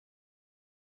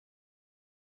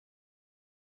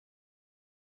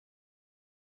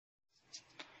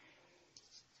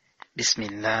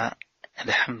Bismillah,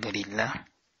 alhamdulillah,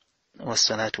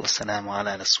 wassalatu wassalamu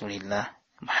ala rasulillah,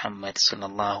 Muhammad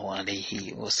sallallahu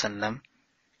alayhi wa sallam.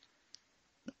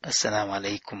 Assalamu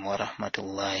alaikum wa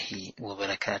rahmatullahi wa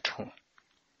barakatuhu.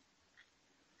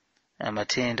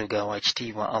 Amatendo ga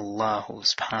wakitiibwa Allahu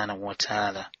subhanahu wa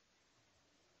ta'ala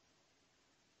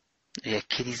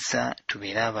yakkiriza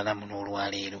tubeere abalamu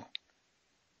n'olwaleero,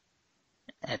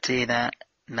 ate era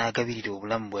n'agabirira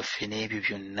obulamu bwaffe n'ebyo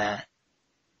byonna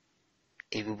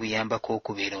ebibuyambako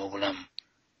okubeera obulamu.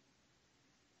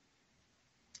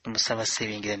 Musaba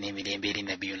sebingira n'emirembe eri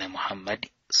Nabiyuna Muhammad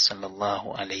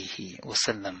sallallahu alayhi wa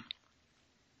sallam.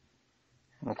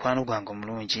 Mukwano gwange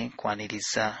omulungi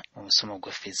nkwaniriza omusomo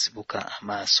gwaffe Zibuka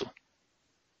Amaaso,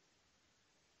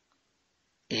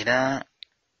 era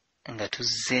nga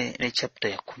tuzze ne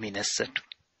chapter ya 13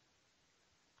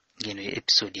 ngeno ye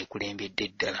Epsd ekulembedde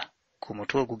ddala ku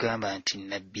mutwe ogugamba nti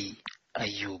Nabbi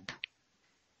Ayub.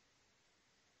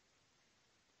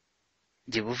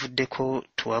 Gye buvuddeko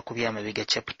twakubya amabega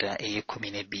chapter eye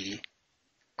 12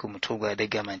 ku mutwe ogwadde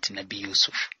gamba nti Nabbi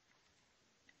Yusuf.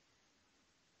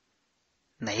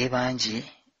 Naye bangi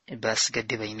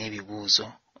basigadde balina ebibuuzo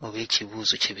oba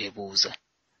ekibuuzo kye beebuuza.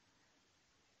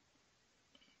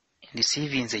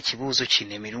 Ndisiivinze ekibuuzo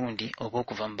kino emirundi oba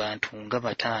okuva mu bantu nga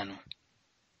 5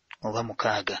 oba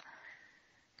 6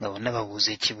 nga bonna babuuza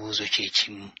ekibuuzo kye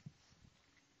kimu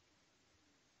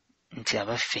nti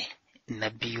abaffe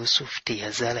Nabbi Yusuf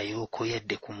teyazaalayo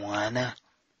yadde ku mwana.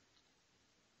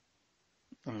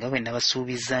 Nga bwe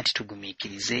nabasuubiza nti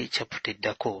tugumiikirize chapter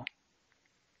eddako,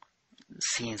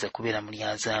 siyinza kubeera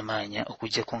mulyazaamaanya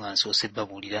okuggyako nga nsoose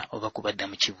babuulira oba kubadda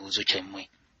mu kibuuzo kyammwe.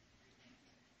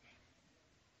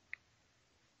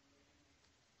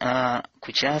 Ku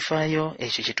kyafaayo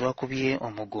ekyo kye twakubye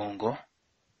omugongo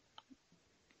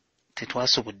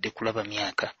tetwasobodde kulaba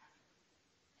myaka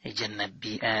ejja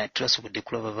Nabbi, twasobodde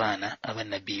kulaba baana aba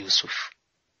Nabbi Yusuf.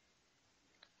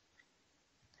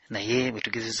 Naye bwe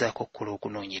tugezezaako okukola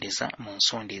okunoonyereza mu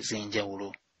nsonda ez'enjawulo,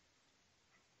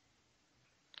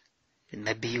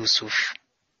 Nabbi Yusuf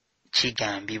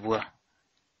kigambibwa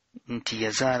nti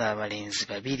yazaala abalenzi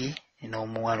 2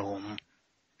 n'omuwala 1,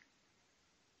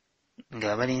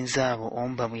 ng'abalenzi abo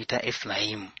omu bamuyita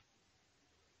Efulayimu,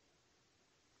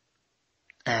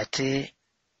 ate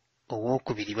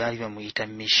owookubiri baali bamuyita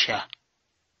Misha,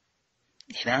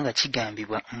 era nga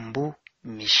kigambibwa mbu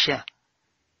Misha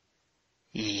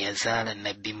ye yazaala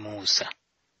Nabbi Muusa.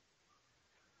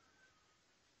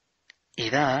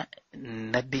 Era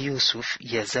Nabbi Yusuf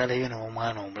yazaalayo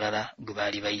n'omwana omulala gwe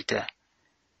baali bayita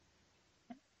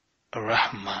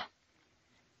Rahma,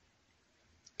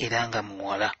 era nga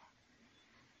muwala,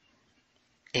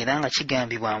 era nga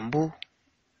kigambibwa mbu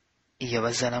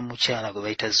yabazaala mukyala gwe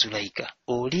bayita Zulaika,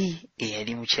 oli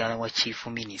eyali mukyala wa chief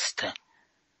minister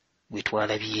gwe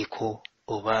twalabyeko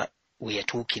oba we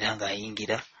yatuukira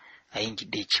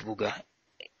ng'ayingidde ekibuga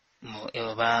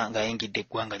oba ng'ayingidde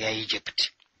eggwanga lya Egypt.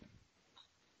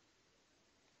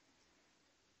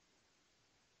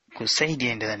 Ku sayidi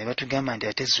endala ne batugamba nti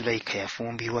ate Zulaika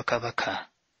yafumbirwa kabaka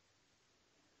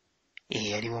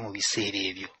eyaliwo mu biseera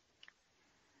ebyo.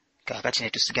 Kaakati ne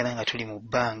tusigala nga tuli mu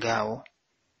bbanga awo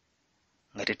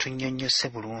nga tetunnyonnyose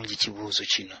bulungi kibuuzo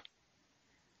kino,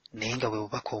 naye nga bwe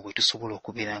bubaka obwe tusobola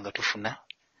okubeera nga tufuna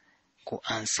ku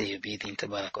ansa eyo biidhini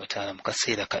tabaraka wa taala mu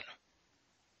kaseera kano.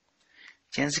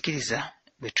 Kyenzikiriza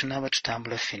bwe tunaaba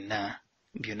tutambula ffenna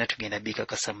byonna tugenda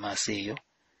bikakasa mu maaso eyo,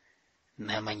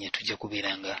 n'amanya tujja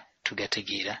kubeera nga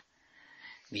tugategeera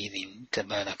biidhini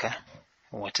tabaraka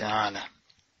wa taala.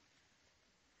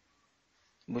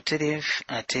 Butereevu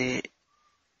ate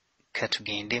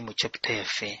katugende mu chapter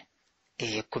yaffe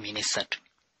eye 13.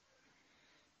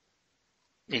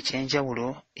 Ekyenjawulo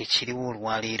ekiriwo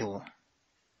olwaleero,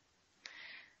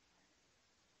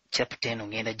 chapter eno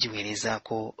ngenda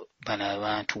giweerezaako bano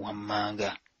abantu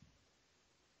wammanga,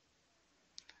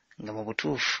 nga mu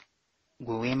butuufu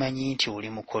gwe weemanyi nti oli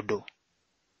mukodo,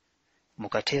 mu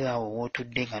katebe awo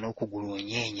wootudde nga n'okugulu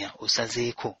onyeenya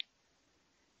osazeeko,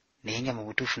 naye nga mu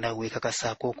butuufu naawe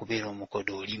weekakasaako okubeera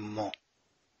omukodo olimmo,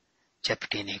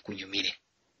 chapter eno ekunyumire.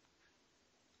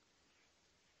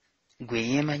 Gwe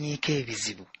yeemanyiiko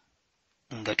ebizibu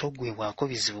nga toggwebwako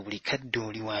bizibu, buli kadde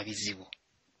oli wa bizibu,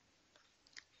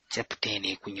 chapter eno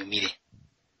ekunyumire.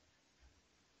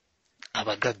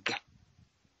 Abagagga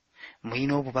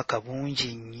mulina obubaka bungi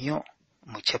nnyo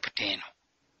mu chapter eno.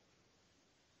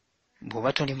 Bw'oba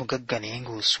toli mugagga naye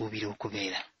ng'osuubira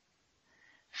okubeera,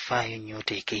 faayo nnyo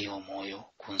oteekeyo omwoyo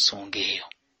ku nsonga eyo.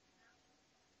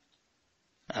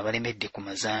 Abalemedde ku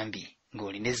mazambi,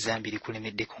 ng'olina ezzambi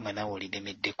likulemeddeko nga nawe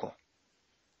oliremeddeko,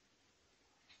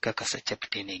 kakasa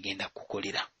chapter eno egenda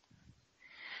kukolera.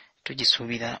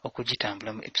 tugisuubira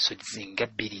okugitambula mu episodes nga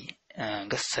 2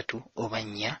 nga 3 oba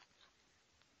 4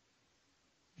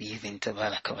 biidhini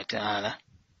tabaaraka wa taala,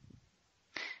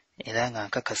 era nga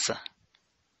nkakasa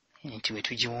nti bwe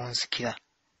tugiwunzikira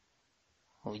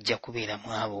ojja kubeeramu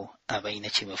abo abalina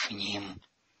kye bafunyeemu.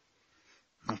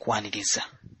 Nkwaniriza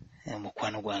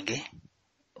mukwano gwange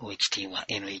ow'ekitiibwa,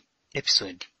 eno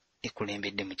episode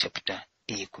ekulembedde mu chapter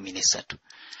 13.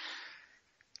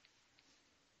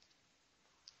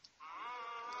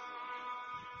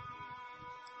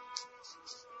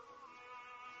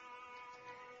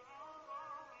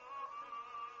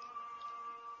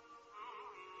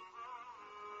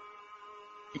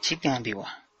 Kigambibwa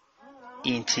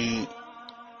nti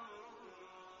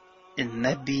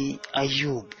Nabbi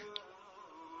Ayub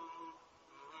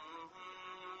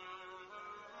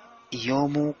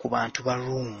y'omu ku bantu ba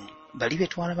Ruumu bali be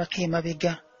twalabako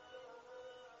emabega,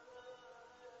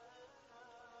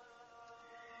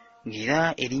 ng'era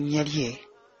erinnya lye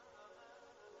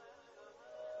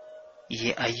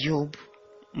ye Ayub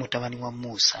mutabani wa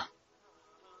Muusa,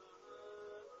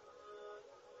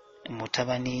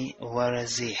 mutabani wa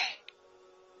Razih,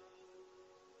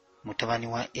 mutabani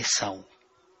wa Esawu,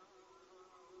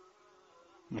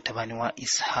 mutabani wa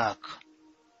Ishaq,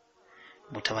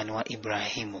 mutabani wa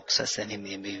Ibrahimu, okusasa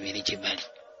n'emirembe bibiri gye bali.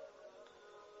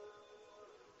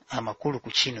 Amakulu ku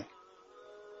kino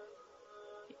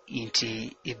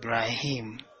nti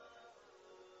Ibrahim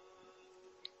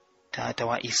taata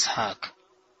wa Ishaq,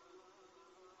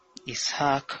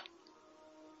 Ishaq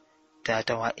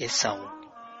taata wa Esawu,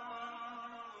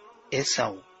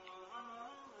 Esawu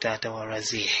taata wa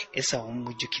Razih. Esawu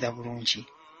mujjukira bulungi,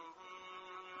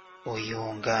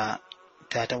 oyo nga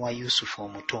taata wa Yusufu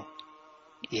omuto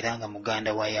era nga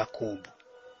muganda wa Yakobo.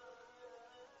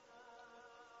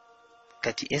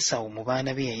 Kati Esawu mu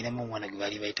baana be yalinamu omwana gwe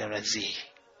baali bayita Razih,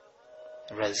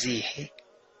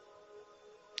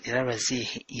 era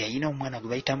Razih yalina omwana gwe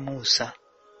bayita Muusa.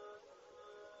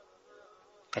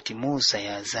 Kati Muusa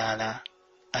yazaala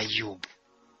Ayub.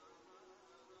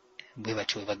 Bwe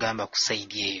batyo bwe bagamba ku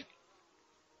sayidi eyo.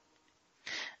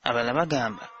 Abalala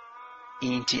bagamba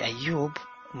nti Ayub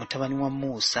mutabani wa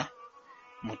Muusa,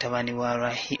 mutabani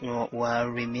wa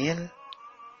Rimil,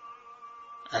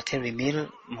 ate Rimil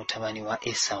mutabani wa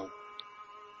Esawu,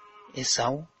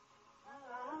 Esawu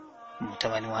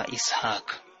mutabani wa Ishaq,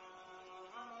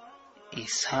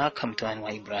 Ishaq mutabani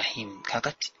wa Ibrahim.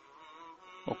 Kakati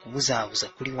okubuzaabuza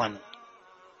kuli wano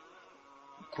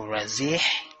ku Razih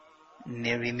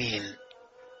ne Rimil,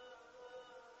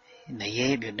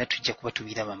 naye byonna tujja kuba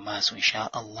tubiraba mu maaso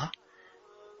insha Allah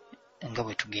nga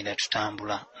bwe tugenda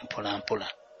tutambula mpola mpola.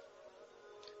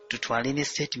 Tutwale ne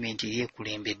statement eri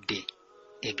ekulembedde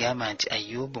egamba nti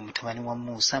Ayub mutabani wa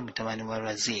Muusa, mutabani wa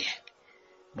Razih,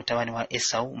 mutabani wa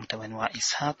Esawu, mutabani wa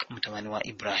Ishaq, mutabani wa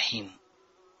Ibrahim.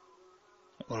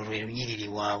 Olwo lwe lunyiriri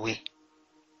waabwe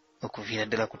okuviira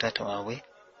ddala ku taata waabwe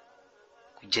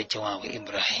ku jjajja waabwe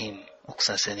Ibrahim,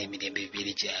 okusaasira n'emirembe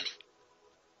bibiri gyali.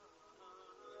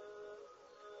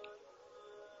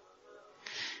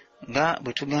 Nga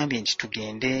bwe tugambye nti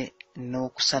tugende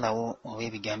n'okusalawo oba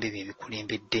ebigambo ebyo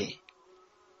ebikulembedde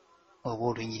oba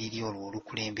olunyiriri olwo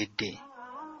olukulembedde,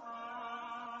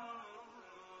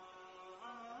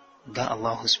 nga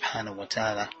Allahu subhanahu wa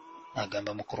ta'ala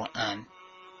agamba mu Quran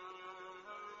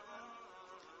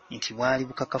nti bwali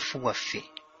bukakafu bwaffe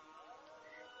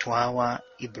twawa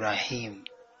Ibrahim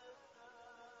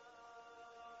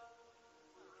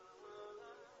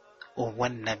obwa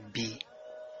nabbi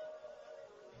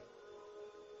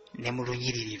ne mu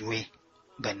lunyiriri lwe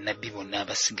bannabbi bonna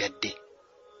abasigadde.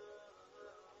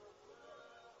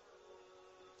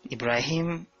 Ibrahim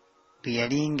bwe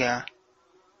yali nga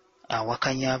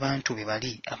awakanya abantu be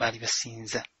bali abaali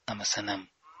basinza amasanamu,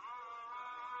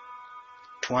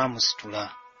 twamusitula,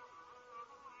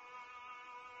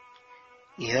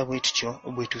 era bwe tutyo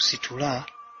bwe tusitula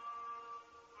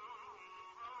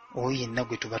oyo yenna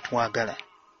gwe tuba twagala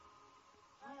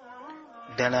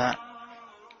ddala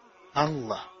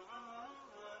Allah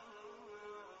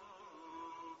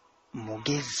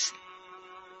mugezi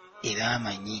era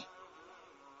amanyi.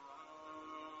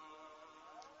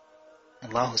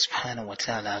 Allahu subhanahu wa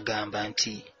ta'ala agamba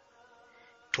nti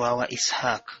twawa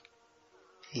Ishaq,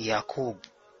 Yakub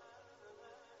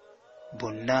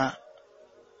bonna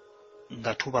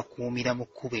nga tubakuumira mu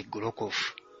kkubo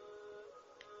eggolokofu,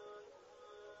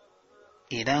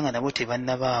 era nga nabo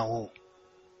tebannabaawo.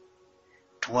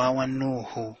 Twawa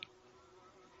Nuuhu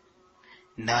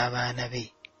n'abaana be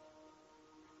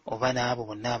oba n'abo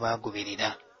bonna abaagoberera,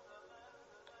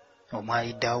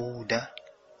 omwali Daawuda,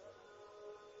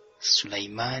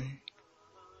 Sulaiman,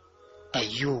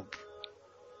 Ayub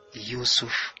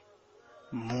Yusuf,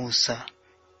 Musa,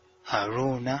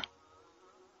 Haruna.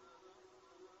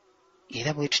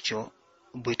 Era bwe tutyo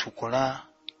bwe tukola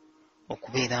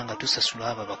okubeera nga tusasula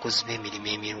abo abakozi b'emirimu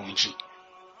emirungi.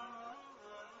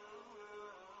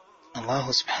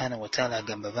 Allahu subhanahu wa ta'ala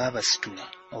agamba baabasitula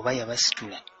oba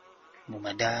yabasitula mu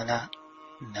madaala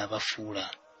n'abafuula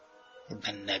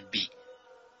bannabbi.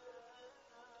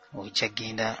 Ojja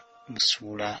genda mu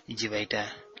suula gye bayita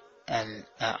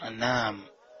Al-A'naam,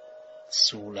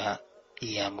 suula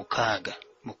ya 6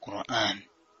 mu Quran,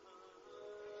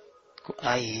 ku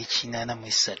aya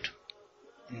 83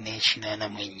 ne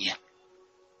 84.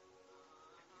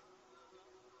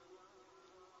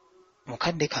 Mu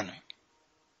kadde kano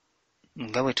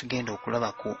nga bwe tugenda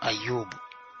okulaba ku Ayub,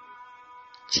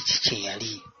 kiki kye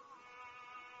yali,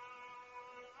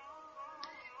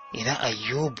 era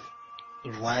Ayub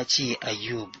lwaki ye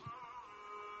Ayub.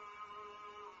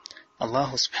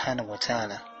 Allahu subhanahu wa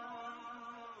ta'ala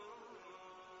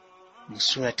mu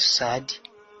surati Saad,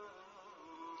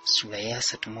 sura ya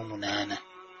 38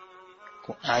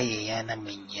 ku aya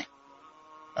 44,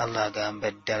 Allah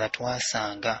agamba ddala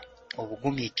twasanga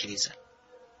obugumiikiriza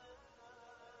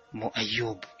mu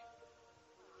Ayub.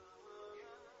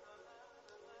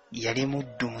 Yali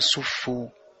muddu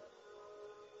musuffu,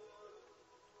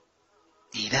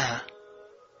 era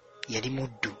yali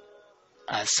muddu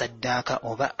asaddaaka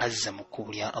oba azza mu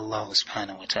kkubo lya Allahu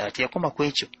subhanahu wa ta'ala. Teyakoma ku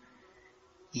ekyo,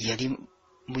 yali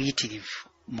muyitirivu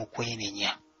mu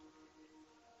kwenenya,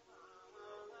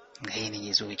 nga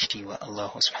yenenyeza ow'ekitiibwa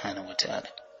Allahu subhanahu wa ta'ala.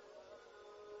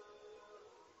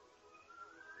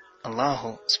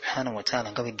 Allahu subhanahu wa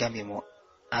ta'ala nga bwe gambye mu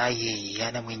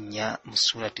aya 44 mu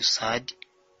surati Saad,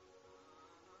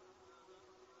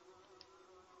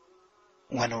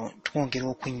 wano twongera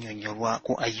okunnyonnyolwa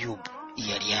ku Ayub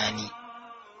yali ani.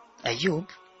 Ayub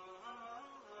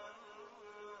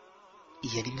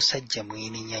yali musajja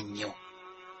mwenenya nnyo,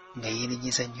 nga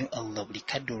yeenenyeza nnyo Allah. Buli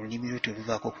kadde olulimi lwe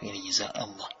teluvaako kwenenyeza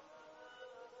Allah.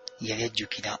 Yali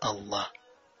ajjukira Allah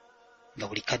nga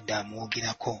buli kadde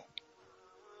amwogerako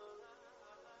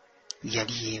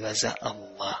yali yeebaza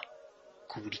Allah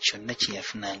ku buli kyonna kye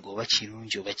yafunanga, oba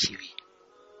kirungi oba kibi.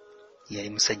 Yali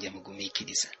musajja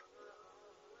mugumiikiriza,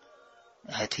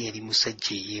 ate yali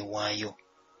musajja eyeewaayo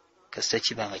kasita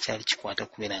kibanga kyali kikwata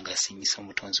kubeera nga asiimisa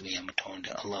omutonzi we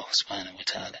yamutonda, Allahu subhanahu wa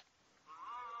ta'ala.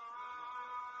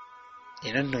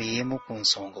 Era nno yeemu ku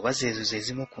nsonga, oba zeezo ze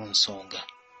zimu ku nsonga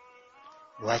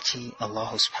lwaki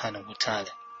Allahu subhanahu wa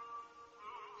ta'ala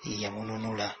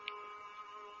yamununula.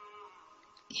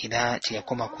 Era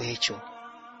teyakoma ku ekyo,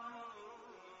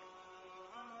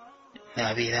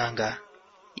 n'abeera nga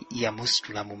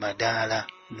yamusitula mu madaala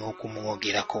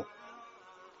n'okumwogerako,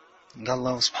 nga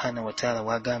Allahu subhanahu wa ta'ala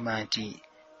wagamba nti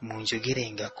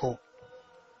munjogerengako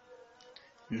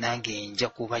nange nja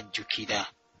kubajjukira.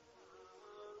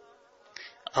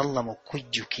 Allah mu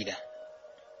kujjukira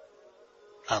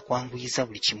akwanguyiza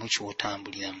buli kimu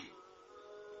ky'otambuliramu.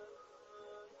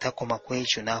 Takoma ku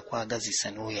ekyo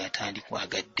n'akwagazisa n'oyo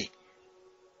atandikwagadde,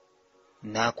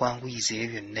 n'akwanguyiza ebyo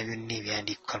byonna byonna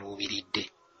ebyandikukaluubiridde.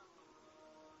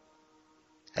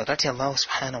 Kakati Allahu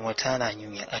subhanahu wa ta'ala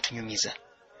atunyumiza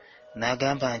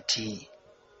n'agamba nti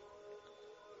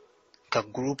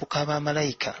kagurupu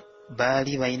k'abamalayika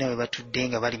baali balina we batudde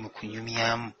nga bali mu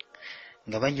kunyumyamu,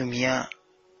 nga banyumya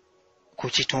ku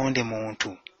kitonde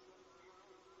muntu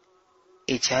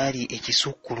ekyali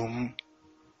ekisukkulumu,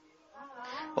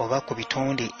 oba ku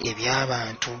bitonde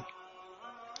eby'abantu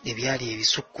ebyali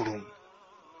ebisukkulumu,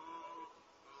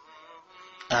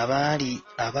 abaali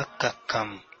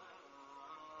abakkakkamu,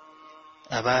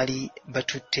 abaali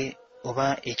batutte, oba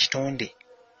ekitonde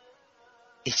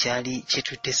ekyali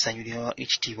kitutte essanyu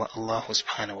ly'ekitiibwa Allahu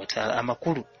subhanahu wa ta'ala.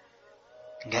 Amakulu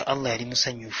nga Allah yali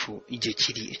musanyufu gye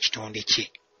kiri ekitonde kye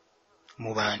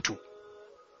mu bantu.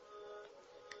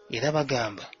 Era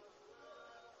bagamba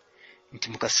nti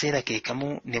mu kaseera ke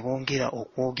kamu ne bongera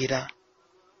okwogera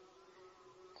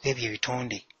ku ebyo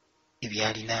ebitonde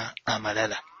ebyalina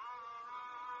amalala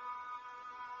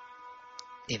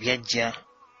ebyajja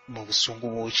mu busungu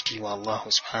bw'ekitiibwa Allahu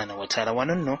subhanahu wa ta'ala.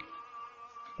 Wano nno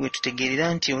we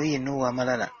tutegeerera nti oyo yenna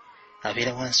ow'amalala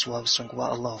abeera wansi wa busungu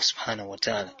bwa Allahu subhanahu wa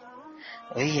ta'ala.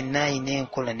 Oyo yenna ayina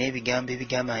enkola n'ebigambo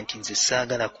ebigamba nti nze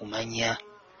saagala kumanya,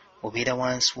 obeera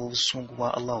wansi w'obusungu bwa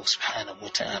Allahu subhanahu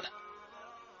wa ta'ala.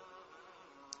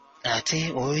 Ate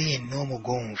oyo yenna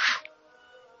omugonvu,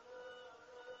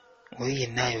 oyo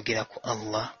yenna ayogera ku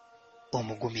Allah,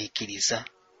 omugumiikiriza,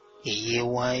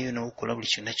 eyeewaayo n'okukola buli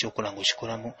kyonna ky'okola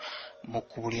ng'okikola mu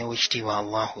kkubo ly'owekitiibwa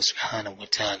Allahu subhanahu wa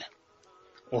ta'ala.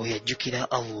 Oyo ajjukira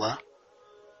Allah,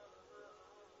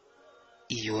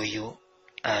 yoyo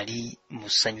ali mu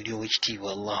ssanyu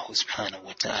ly'owekitiibwa Allahu subhanahu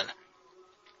wa ta'ala.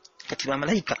 Kati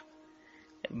bamalayika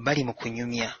bali mu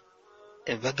kunyumya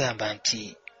bagamba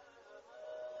nti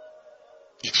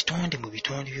ekitonde mu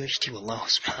bitonde by'ekitiibwa Allahu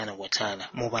subhanahu wa ta'ala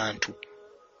mu bantu,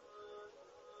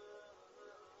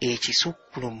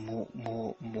 ekisukkulu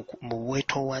mu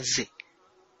bwetoowaze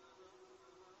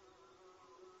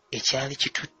ekyali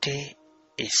kitutte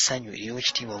essanyu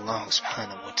ery'owekitiibwa Allahu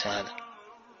subhanahu wa ta'ala,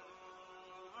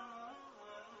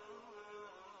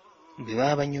 bwe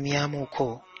baba banyumyamuuko,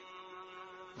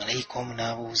 malayika omu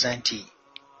n'abuuza nti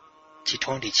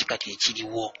kitonde ekikati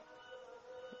ekiriwo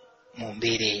mu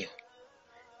mbeera eyo?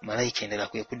 Malayika endala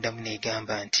kwe kuddamu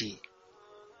n'egamba nti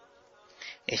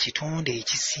ekitonde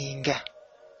ekisinga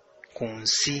ku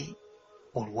nsi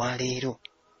olwaleero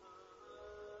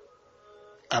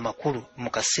amakulu mu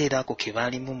kaseera ako ke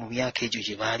baalimu, mu myaka egyo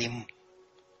gye baalimu,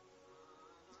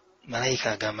 malayika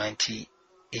agamba nti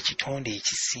ekitonde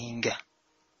ekisinga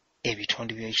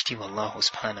ebitonde by'ekitiibwa Allahu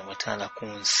subhanahu wa ta'ala ku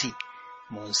nsi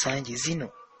mu nsangi zino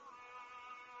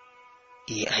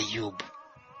ye Ayub,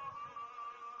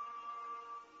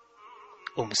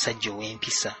 omusajja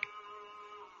ow'empisa,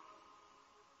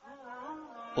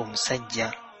 omusajja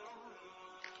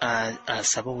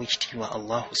asaba ow'ekitiibwa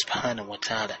Allahu subhanahu wa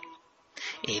ta'ala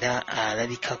era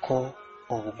alabikako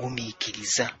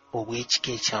obugumiikiriza obw'ekika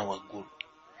ekya waggulu,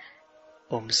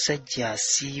 omusajja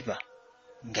asiiba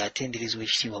ng'atendereza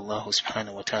ow'ekitiibwa Allahu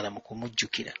subhanahu wa ta'ala mu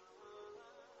kumujjukira.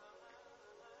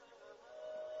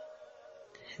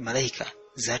 Malayika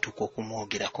zaatuuka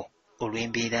okumwogerako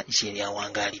olw'embeera gye yali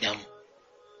awangaaliramu,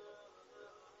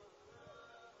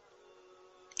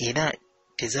 era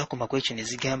tezaakoma ku ekyo ne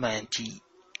zigamba nti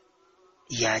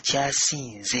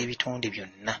yakyasinze ebitonde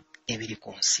byonna ebiri ku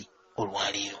nsi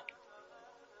olwaleero,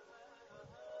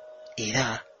 era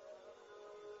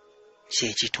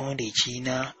kyekitonde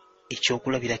ekirina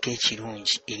ekyokulabirako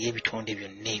ekirungi eri ebitonde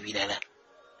byonna ebirala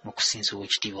mu kusinza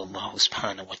ow'ekitiibwa Allahu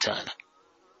subhanahu wa ta'ala.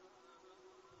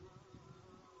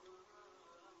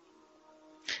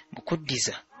 Mu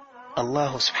kuddiza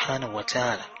Allahu subhanahu wa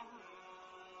ta'ala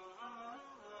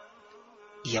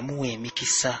yamuwa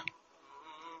emikisa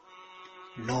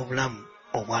n'obulamu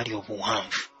obwali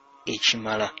obuwanvu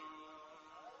ekimala.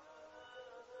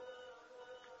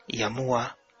 Yamuwa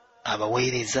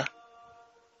abaweereza,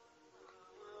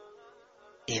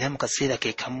 era mu kaseera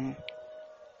ke kamu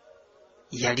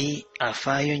yali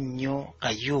afaayo nnyo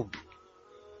Ayub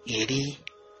eri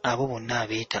abo bonna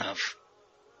abeetaavu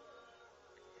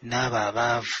n'abo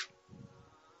abaavu.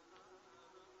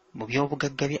 Mu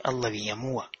by'obugagga bye Allah bye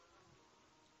yamuwa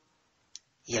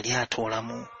yali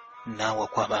atoolamu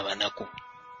n'awako abo abanaku.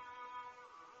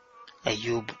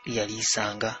 Ayub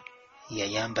yaliisanga,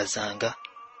 yayambazanga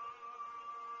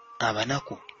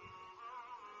abanaku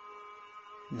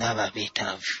n'abo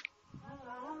abeetaavu.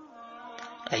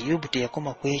 Ayub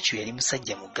teyakoma ku ekyo, yali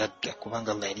musajja mugagga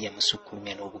kubanga Allah yali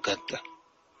yamusukkulumya n'obugagga.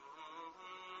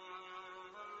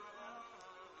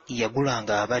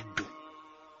 Yagulanga abaddu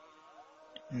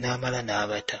n'amala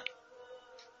n'abata,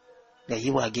 nga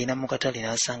ye bw'agenda mu katale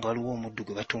n'asanga waliwo omuddu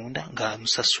gwe batunda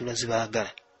ng'amusasula ze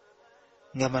baagala,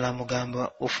 ng'amala amugamba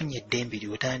ofunye eddembe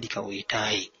ly'otandika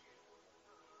weetaaye.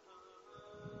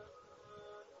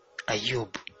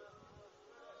 Ayub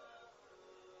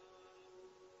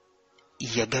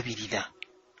yagabirira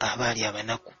abaali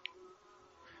abanaku,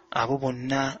 abo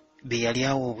bonna be yali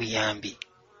awa obuyambi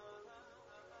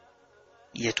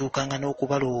yatuukanga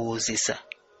n'okubalowoozesa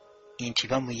nti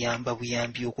bamuyamba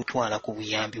buyambi okutwala ku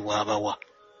buyambi bw'abawa,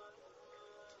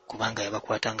 kubanga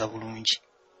yabakwatanga bulungi,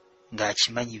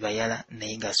 ng'akimanyi bayala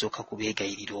naye ng'asooka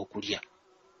kubeegayirira okulya,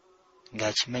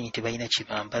 ng'akimanyi tebalina kye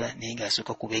bambala naye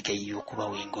ng'asooka kubeegayirira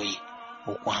okubawa engoye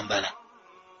okwambala,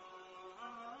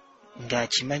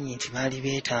 ng'akimanyi nti baali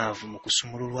beetaavu mu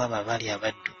kusumululwa abo abaali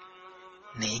abaddu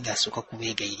naye ng'asooka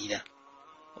kubeegayirira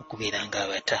okubeera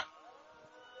ng'abata.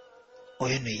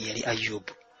 Oyo no ye yali Ayub.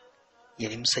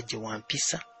 Yali musajja wa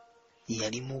mpisa,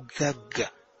 yali mugagga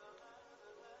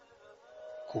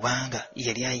kubanga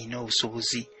yali alina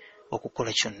obusobozi okukola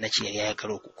kyonna kye yali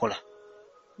ayagala okukola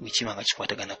bwe kiba nga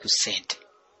kikwatagana ku ssente.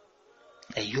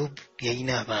 Ayub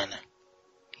yalina abaana,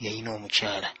 yalina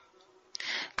omukyala.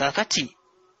 Kaakati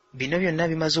bino byonna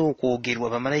bimaze okwogerwa,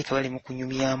 bamalayika bali mu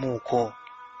kunyumyamuuko,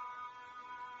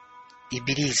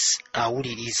 Ibirisi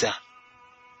awuliriza.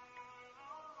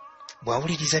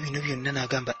 Bw'awuliriza bino byonna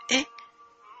n'agamba,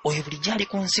 oyo bulijjo ali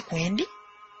ku nsi kwendi,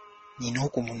 nina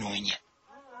okumunoonya.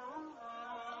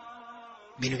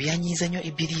 Bino byanyiiza nnyo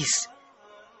Ibirisi.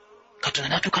 Katonda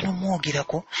n'atuuka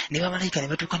n'omwogerako, ne bamalayika ne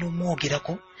batuuka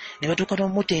n'omwogerako, ne batuuka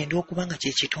n'omutenda okuba nga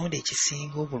kye kitonde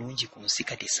ekisinga obulungi ku nsi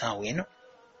kati essaawa eno.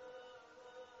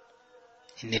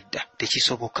 nedda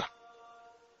tekisoboka.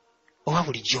 Oba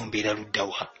bulijjo mbeera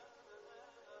luddawa.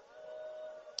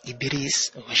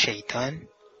 Iblis oba shaitan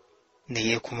ne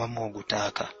yeekumamu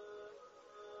ogutaaka.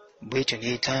 Bwetyo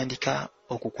neetandika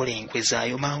okukola enkwe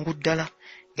zaayo mangu ddala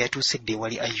nga yatuusedde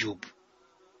ewali Ayub.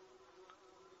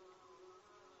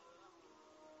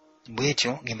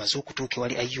 Bwetyo ng'emaze okutuuka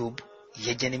ewali Ayub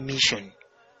yajja ne mission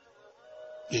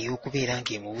ey'okubeera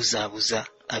ng'emubuzaabuza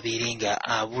abeere nga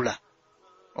abula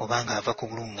oba ng'ava ku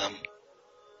buluŋŋamu.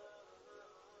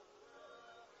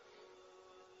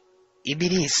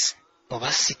 Iblis oba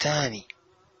sitaani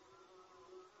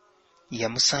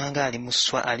yamusanga ali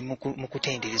mu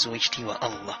kutendereza ow'ekitiibwa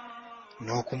Allah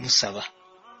n'okumusaba,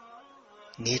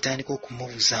 n'etandika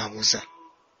okumubuzaabuza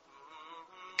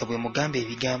nga bwe mugamba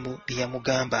ebigambo bye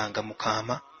yamugambanga mu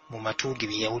kaama mu matu ge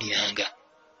bye yawuliranga,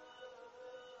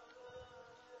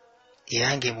 era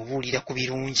ng'emubuulira ku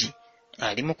birungi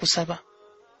ali mu kusaba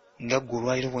nga ggwe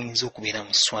olwaliro bw'oyinza okubeera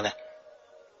mu swala,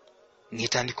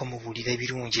 n'etandika omubuulira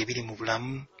ebirungi ebiri mu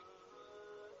bulamu.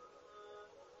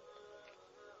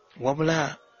 Wabula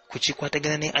ku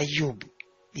kikwatagana ne Ayub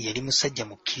yali musajja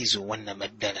mukkiriza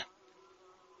owannamaddala,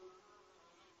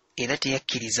 era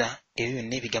teyakkiriza ebyo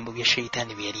byonna ebigambo bya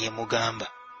sheitaani bye yali yamugamba,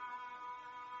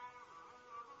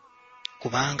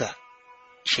 kubanga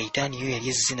sheitaani yo yali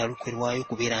ezzina lukwe lwayo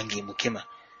okubeera ng'emukema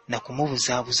na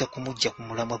kumubuzaabuza kumujja ku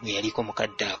mulamwa gwe yaliko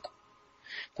mukadde ako.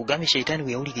 Kugambye sheitaani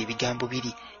bwe yawulira ebigambo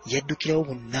biri yaddukirawo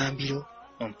bunnambiro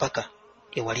mpaka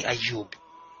ewali Ayub,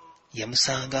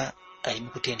 yamusanga ali mu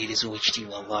kutendereza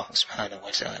ow'ekitiibwa Allah subhanahu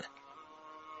wa ta'ala,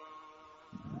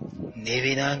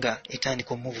 neebeera nga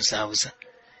etandika omubuzaabuza,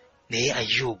 naye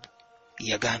Ayub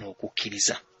yagaana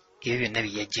okukkiriza ebyo byonna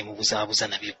bye yajja emubuzaabuza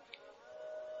nabyo.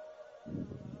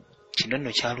 Kino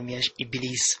nno kyalumya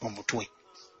Iblis omutwe,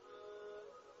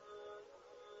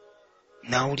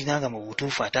 n'awulira nga mu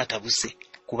butuufu ate atabuse,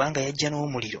 kubanga yajja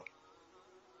n'omuliro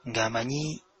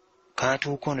ng'amanyi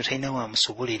kaatuuka ono talina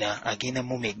waamusobolera, agenda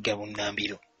mumegga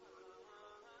bunnambiro.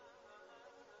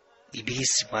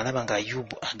 Iblis bw'alaba nga Ayub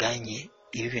aganye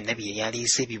ebyo byonna bye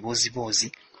yaleese ebiboozibozi,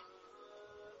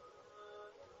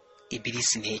 Iblis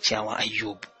n'ekyawa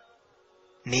Ayub,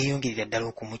 neeyongerera ddala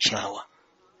okumukyawa,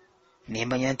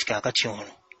 nemanya nti kaakati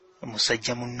ono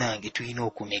omusajja munnange tulina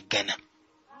okumeggana.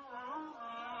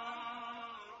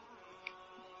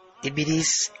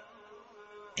 Iblis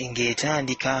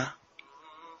ng'etandika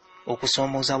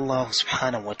okusoomooza Allah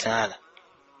subhanahu wa ta'ala,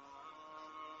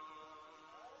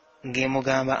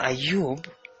 ng'emugamba Ayub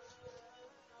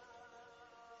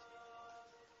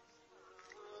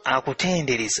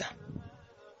akutendereza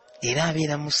era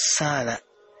abeera mu ssaala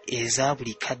eza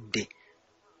buli kadde,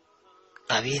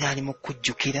 abeera ali mu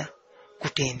kujjukira,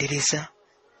 kutendereza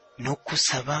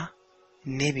n'okusaba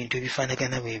n'ebintu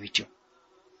ebifaanagana bwe bityo.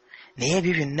 Naye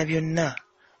ebyo byonna byonna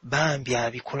bambi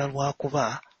abikola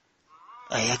lwakuba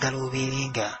ayagala obeere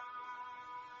nga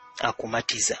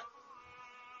akumatiza,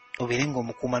 obeere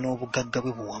ng'omukuuma n'obugagga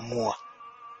bwe bwewamuwa,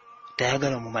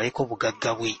 tayagala omumaleko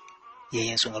obugagga bwe.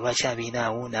 Yeyo ensonga lwaki abeera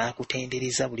awo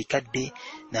n'akutendereza buli kadde,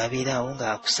 n'abeera awo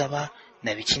ng'akusaba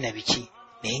na biki na biki,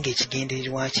 naye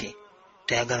ng'ekigendererwa kye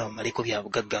tayagala omumaleko bya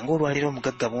bugagga. Ng'olwaliro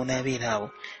omugagga bw'onaabeera awo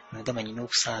n'agamba nyina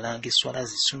okusaalanga esswala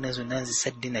zissunna zonna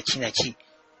nzisadde naki naki,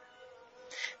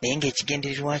 naye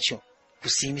ng'ekigendererwa kyo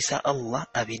kusiimisa Allah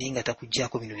abeere nga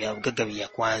takuggyako bino bya bugagga bye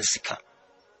yakwazika.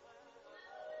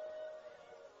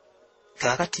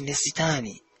 Kaakati ne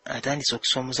sitaani atandise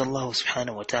okusoomoza Allah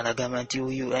subhanahu wa ta'ala, agamba nti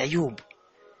oyo Ayub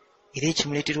era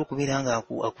ekimuleetera okubeera nga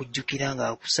akujjukira nga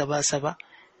akusabaasaba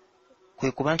kwe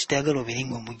kuba nti tayagala obeere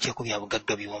nga omuggyako bya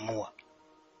bugagga bye wamuwa,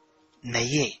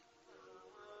 naye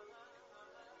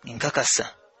nkakasa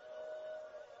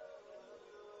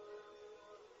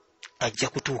ajja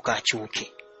kutuuka akyuke.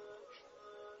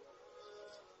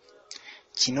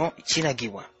 Kino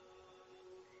kiragibwa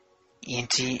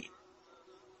nti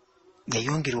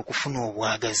yayongera okufuna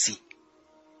obwagazi,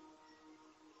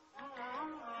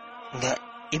 nga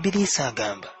Iblis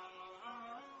agamba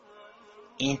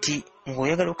nti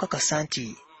ng'oyagala okukakasa nti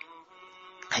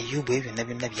Ayubu ebyo byonna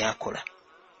byonna byakola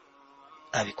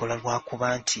abikola lwakuba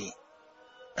nti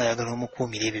ayagala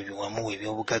omukuumira ebyo byewamuwa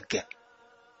eby'obugagga.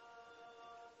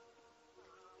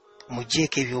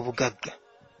 Muggyeko eby'obugagga,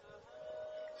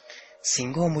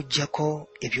 singa omuggyako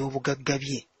eby'obugagga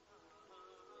bye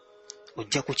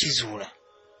ojja kukizuula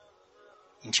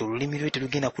nti olulimi lwe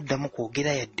terugenda kuddamu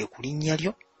kwogera yadde ku linnya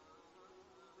lyo,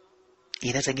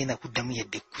 era tagenda kuddamu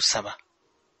yadde kusaba,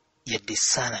 yadde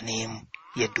essaala n'emu,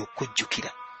 yadde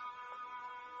okujjukira.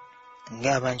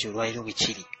 Ng'abangi olwaliro bwe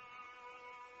kiri,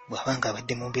 bw'aba nga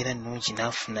abadde mu mbeera nnungi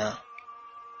n'afuna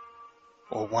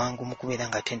obwangu mu kubeera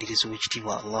ng'atendereza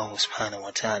ow'ekitiibwa Allah subhanahu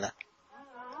wa ta'ala.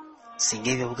 Singa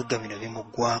ebyobugagga bino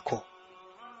bimuggwako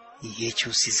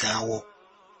yeekyusizaawo.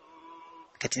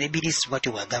 Kati ne Ibilisi bw'atyo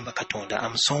bw'agamba Katonda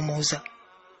amusoomooza.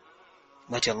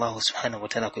 Bw'atyo Allah subhanahu wa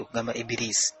ta'ala kwe kugamba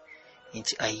Ibilisi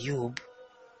nti Ayub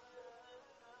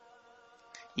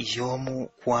y'omu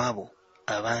ku abo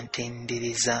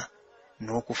abantendereza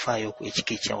n'okufaayo ku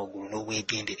ekika ekyawaggulu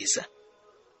n'obwegendereza,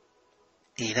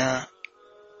 era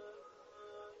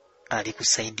ali ku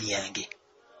sayidi yange,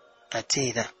 ate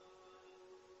era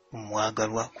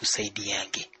mwagalwa ku sayidi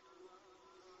yange.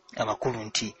 Amakulu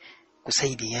nti ku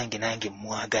sayidi yange nange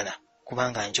mwagala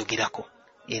kubanga njogerako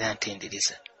era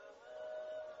ntendereza.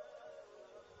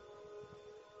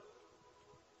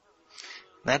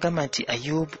 N'agamba nti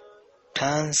Ayub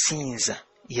tansinza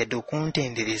yadde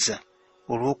okuntendereza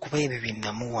olw'okuba ebyo bye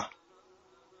namuwa,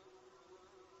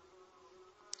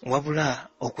 wabula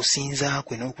okusinza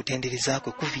kwe n'okutendereza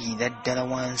kwe kuviira ddala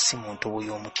wansi mu ntobo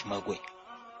y'omutima gwe.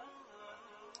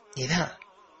 Era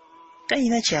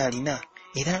talina kyalina,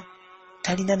 era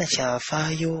talina na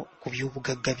kyafaayo ku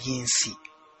by'obugagga by'ensi,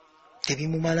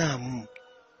 tebimumalaamu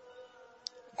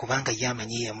kubanga ye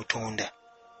amanyi eyamutonda.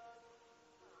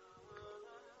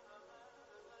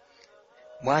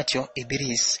 Bw'atyo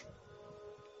Ibilisi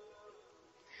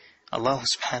Allah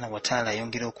subhanahu wa ta'ala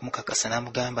ayongera okumukakasa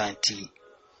n'amugamba nti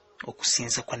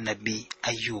okusinza kwa Nabbi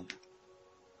Ayub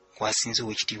kwasinze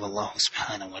ow'ekitiibwa Allah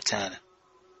subhanahu wa ta'ala,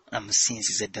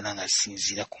 amusinziza ddala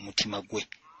ng'asinziira ku mutima gwe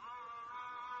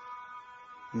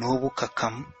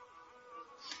n'obukakamu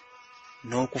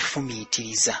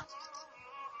n'okufumiitiriza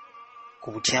ku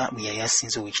butya bwe yali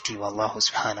asinze ow'ekitiibwa Allah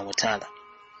subhanahu wa ta'ala.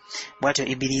 Bw'atyo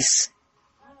Ibilisi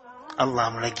Allah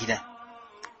amulagira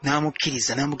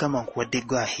n'amukkiriza n'amugamba nkuwadde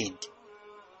Waheid,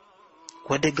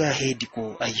 kuwadde Waheid ku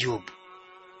Ayub,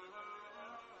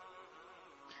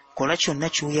 kola kyonna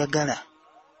ky'oyagala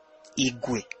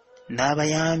igwe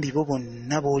n'abayambi bo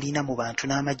bonna b'olina mu bantu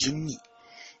n'amajinni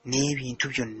n'ebintu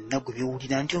byonna gwe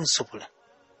byowulira nti osobola,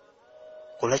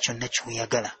 kola kyonna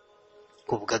ky'oyagala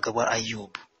ku bugagga bwa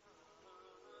Ayub.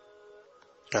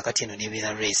 Kakati eno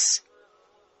nebeera race.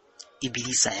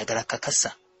 Ibilisi ayagala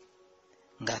kakasa,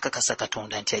 ng'akakasa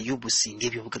Katonda nti Ayubu singa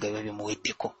ebyobugagga biba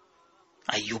bimuweddeko,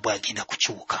 Ayubu agenda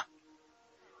kukyuka.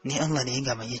 Ne Allah naye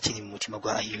ng'amanyi ekiri mu mutima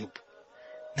gwa Ayubu,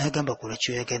 n'agamba kola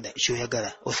ky'oyagala,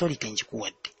 authority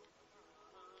ngikuwadde.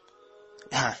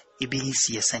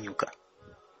 Ibilisi yasanyuka,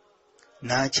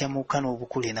 n'akyamuka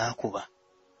n'obukule n'akuba,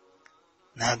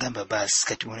 n'agamba baasi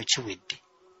kati wano kiwedde.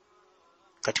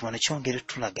 Kati wano kyongera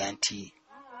tulaga nti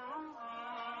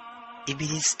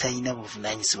Ibilisi talina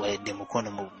buvunaanyizibwa yadde mukono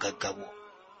mu bugagga bwo,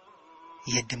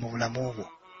 yadde mu bulamu bwo,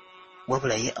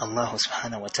 wabula ye Allah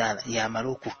subhanahu wa ta'ala yamala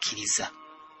okukkiriza.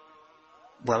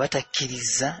 Bw'aba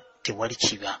takkiriza tewali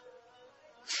kiba.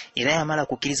 Era yamala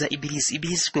kukkiriza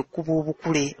Ibilisi kwe kuba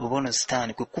obukule, obono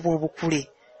sitaani kwe kuba obukule,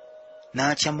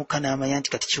 n'akyamuka n'amanya nti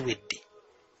kati kiwedde,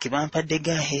 kibampadde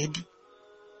Waheid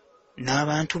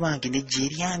n'abantu bange n'ejje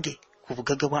lyange ku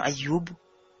bugagga bwa Ayubu,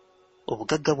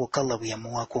 obugagga bwokka Allah bwe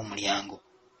yamuwaako omulyango,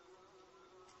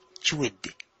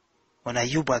 kiwedde. Ono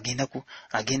Ayubu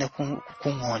agenda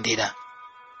kuŋŋondera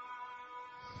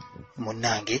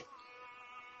munnange,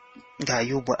 nga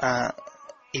Ayubu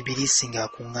Ibilisi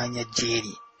ng'akuŋŋaanya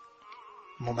jjeeri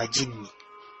mu majinni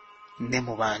ne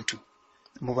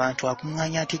mu bantu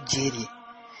akuŋŋaanya ate jjeeri,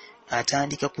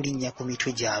 atandika kulinnya ku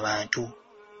mitwe gy'abantu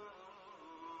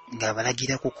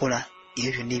ng'abalagira kukola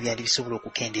ebyo byonna ebyali bisobola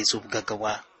okukendeeza obugagga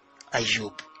bwa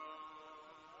Ayubu.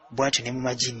 Bw'atyo ne mu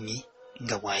majinni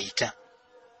nga bw'ayita.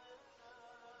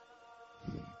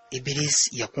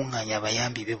 Ibilisi yakuŋŋaanya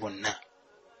abayambi be bonna,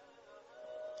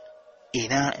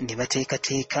 era ne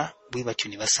bateekateeka bwe batyo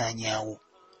ne basaanyaawo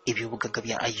ebyobugagga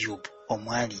bya Ayubu,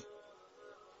 omwali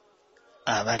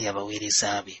abaali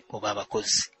abaweereza be oba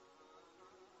abakozi,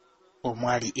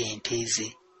 omwali ente ze,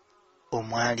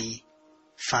 omwali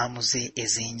faamu ze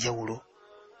ez'enjawulo,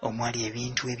 omwali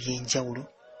ebintu eby'enjawulo,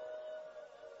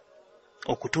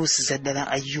 okutuusiza ddala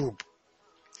Ayubu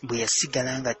bwe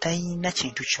yasigala nga talina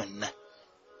kintu kyonna.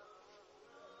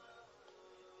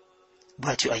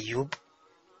 Bw'atyo Ayubu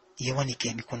yewanika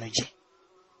emikono gye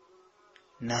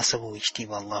n'asaba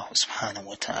ow'ekitiibwa Allah subhanahu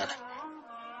wa ta'ala,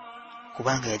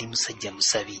 kubanga yali musajja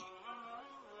musabi.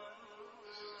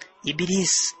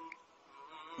 Ibilisi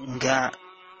nga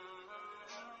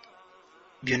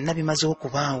byonna bimaze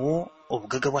okubaawo,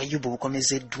 obugagga bwa Ayubu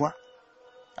bukomezeddwa,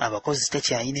 abakozi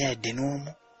takyayina yadde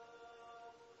n'omu,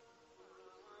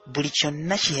 buli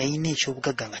kyonna kye yalina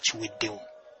eky'obugagga nga kiweddewo.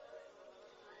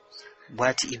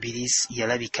 Bw'ati Ibilisi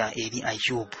yalabika eri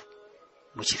Ayubu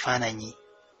mu kifaananyi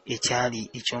ekyali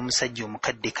eky'omusajja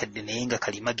omukaddekadde naye nga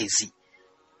kali magezi,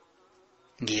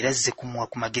 ng'era azze kumuwa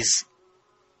ku magezi.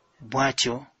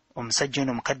 Bw'atyo omusajja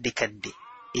ono omukaddekadde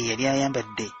eyali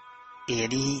ayambadde,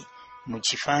 eyali mu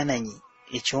kifaananyi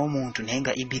eky'omuntu naye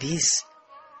nga Ibiriisi,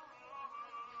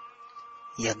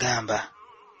 yagamba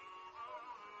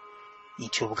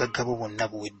nti obugagga bwo bwonna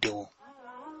buweddewo.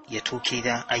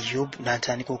 Yatuukirira Ayub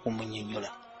n'atandika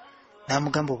okumunnyonnyola,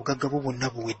 n'amugamba obugagga bwo bwonna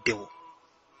buweddewo,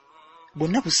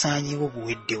 bwonna busaanyeewo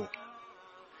buweddewo,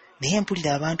 naye mpulira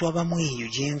abantu abamu eyo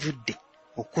gye nvudde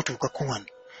okutuukako wano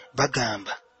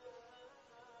bagamba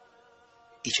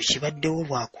ekyo kibaddewo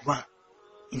lwakuba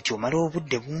nti omala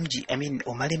obudde bungi,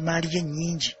 omala emaali yo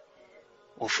ennyingi,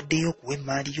 ofuddeyo okuwa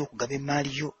emaali yo, okugaba emaali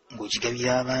yo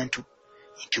ng'ogigabira abantu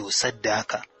nti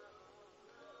osaddaaka,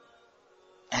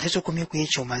 ate tokomye ku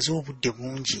ekyo omaze obudde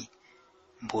bungi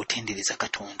mbw'otendereza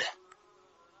Katonda.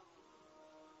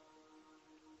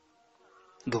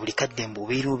 Nga buli kadde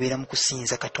obeera mu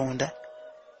kusinza Katonda,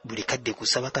 buli kadde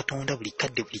kusaba Katonda, buli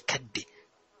kadde.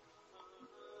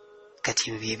 Kati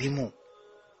ebyo bye bimu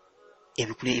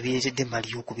ebireetedde emaali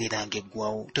y'okubeera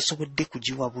ng'eggwawo, tosobodde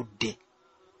kugiwa budde.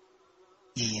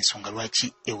 Yeyo ensonga lwaki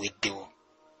eweddewo.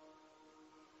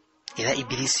 Era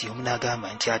Ibiriisi y'omu n'agamba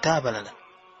nti ate abalala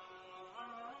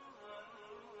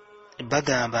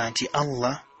bagamba nti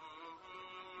Allah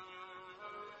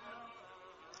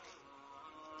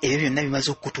ebyo byonna bimaze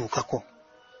okutuukako,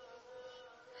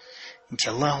 nti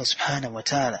Allahu subhanahu wa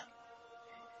ta'ala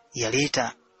yaleeta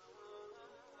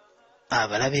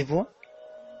abalabe bo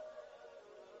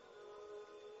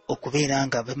okubeera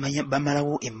nga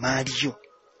bamalawo emaali yo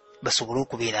basobole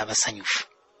okubeera abasanyufu.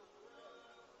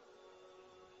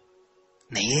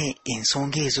 Naye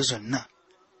ensonga ezo zonna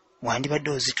wandibadde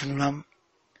ozitunulamu,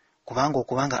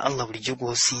 kubanga Allah bulijjo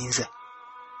gw'osinza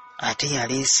ate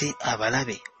yaleese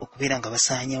abalabe okubeera nga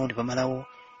basaanyawo ne bamalawo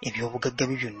ebyobugagga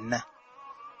bye byonna,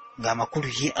 ng'amakulu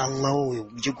ye Allah oyo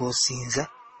bulijjo gw'osinza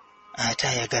ate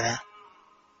ayagala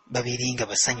babeere nga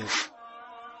basanyufu.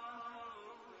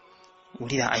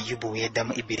 Wulira Ayubu we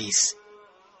yaddamu Ibiriisi,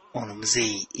 ono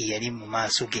muzeeyi eyali mu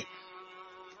maaso ge,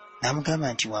 n'amugamba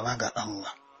nti wabanga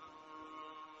Allah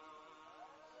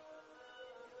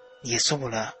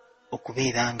yesobola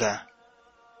okubeera nga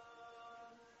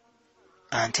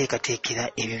anteekateekera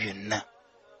ebyo byonna,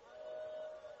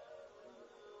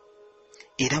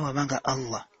 era wabanga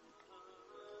Allah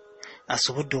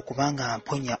asobodde okuba nga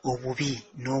amponya obubi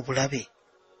n'obulabe,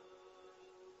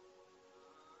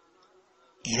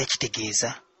 era kitegeeza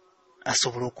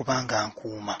asobola okuba nga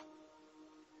ankuuma.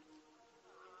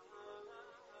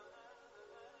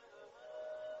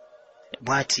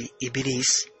 Bw'ati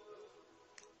Ibiriisi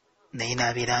naye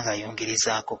n'abeera nga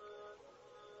ayongerezaako,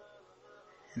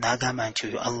 n'agamba nti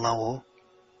oyo Allah wo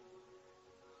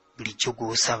bulijjo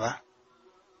gw'osaba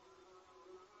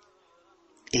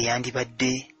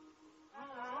eyandibadde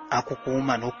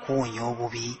akukuuma n'okuwonya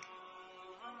obubi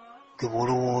gwe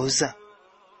bw'olowooza,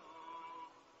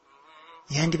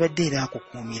 yandibadde era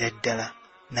akukuumira ddala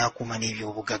n'akuuma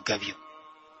n'ebyobugagga byo.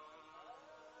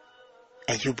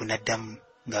 Ayubu n'addamu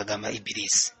ng'agamba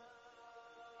Ibiriisi,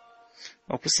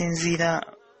 okusinziira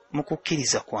mu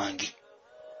kukkiriza kwange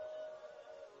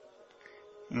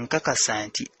nkakasa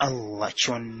nti Allah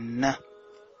kyonna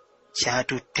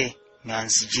kyatutte nga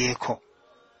nzigyeko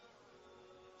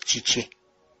kikye,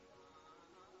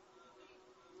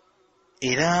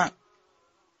 era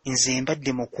nze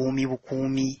mbadde mukuumi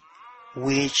bukuumi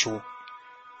w'ekyo,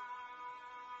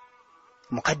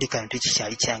 mukadde kano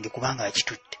tekikyali kyange kubanga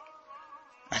akitutte,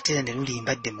 ate era ne luli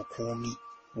mbadde mukuumi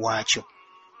waakyo.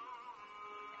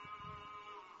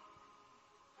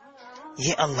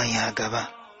 Ye Allah yagaba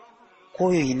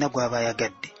kwoyo yenna gw'aba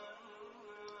ayagadde,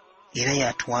 era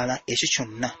yatwala ekyo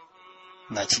kyonna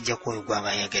ng'akijja kwoyo gw'aba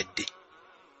ayagadde.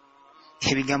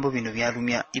 Ebigambo bino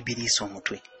byalumya Ibiriisi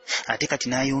omutwe, ate kati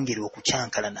n'ayongera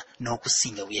okukyankalana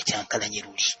n'okusinga bwe yakyankalanye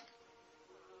luli.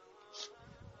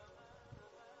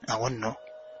 Awo nno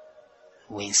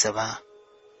wensaba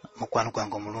mukwano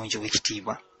gwange omulungi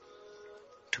ow'ekitiibwa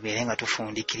tubeere nga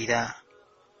tufundikirira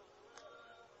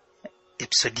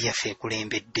Epsd yaffe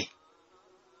ekulembedde,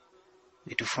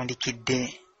 betufundikidde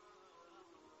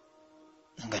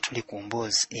nga tuli ku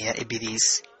mboozi eya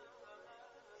Ibiriisi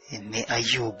ne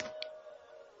Ayub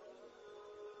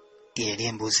eyali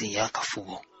emboozi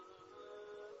ey'akafubo.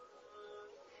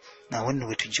 Nawo nno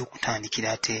bwe tujja okutandikira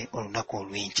ate olunaku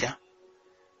olw'enkya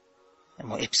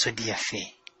mu Epsd yaffe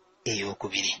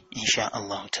ey'okubiri insha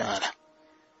Allahu taala.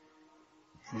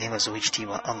 Neebaza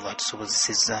ow'ekitiibwa Allah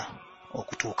atusobozesezza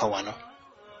okutuuka wano,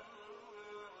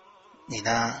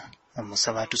 era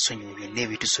musaba atusonyiwe byonna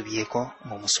ebitusobyeko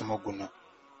mu musomo guno.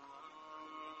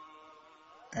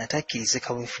 ate akkirize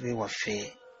kaweefube waffe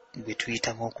gwe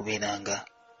tuyitamu okubeera nga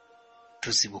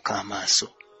tuzibuka amaaso.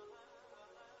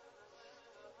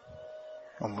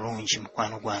 Omulungi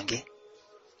mukwano gwange,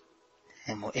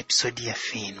 mu episode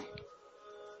yaffe eno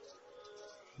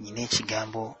nyina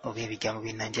ekigambo oba ebigambo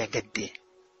bye nanjagadde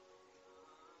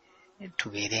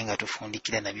tubeere nga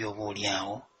tufundikira nabyo oba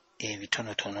oliawo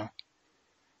ebitonotono.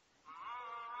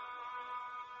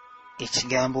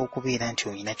 Ekigambo okubeera nti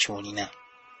olina ky'olina,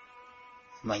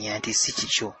 manya nti si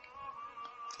kikyo,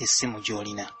 essimu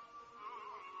gy'olina,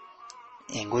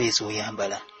 engoye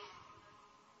z'oyambala,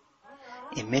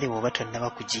 emmere bw'oba tonnaba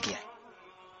kugirya,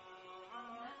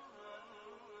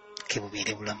 ke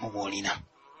bubeere bulamu bw'olina,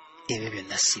 ebyo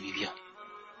byonna si bibyo.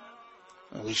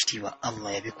 Oweekitiibwa Allah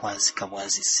yabikwazika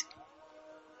bwazizi,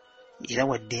 era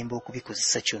waddembe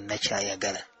okubikozesa kyonna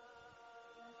ky'ayagala.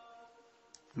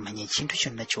 Manya ekintu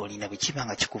kyonna ky'olina bwe kiba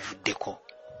nga kikuvuddeko,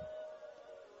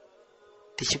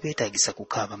 tekikwetaagisa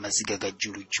kukaaba maziga ga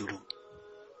jjulujjulu.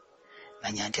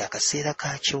 Manya nti akaseera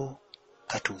kaakyo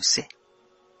katuuse,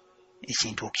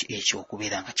 ekintu ekyo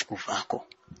okubeera nga kikuvaako,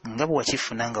 nga bwe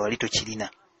wakifuna nga wali tokirina,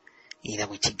 era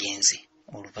bwe kigenze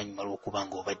oluvannyuma lw'okuba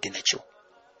nga obadde nakyo.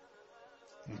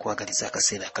 Nkwagaliza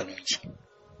akaseera akalungi.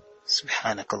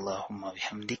 Subhanaka Allahumma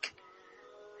bihamdik,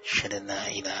 ashhadu an la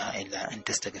ilaha illa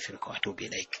anta astaghfiruka wa atubu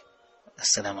ilaik.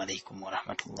 Assalamu alaikum wa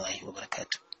rahmatullahi wa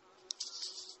barakatuh.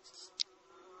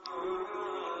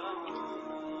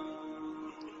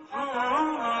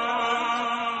 Oh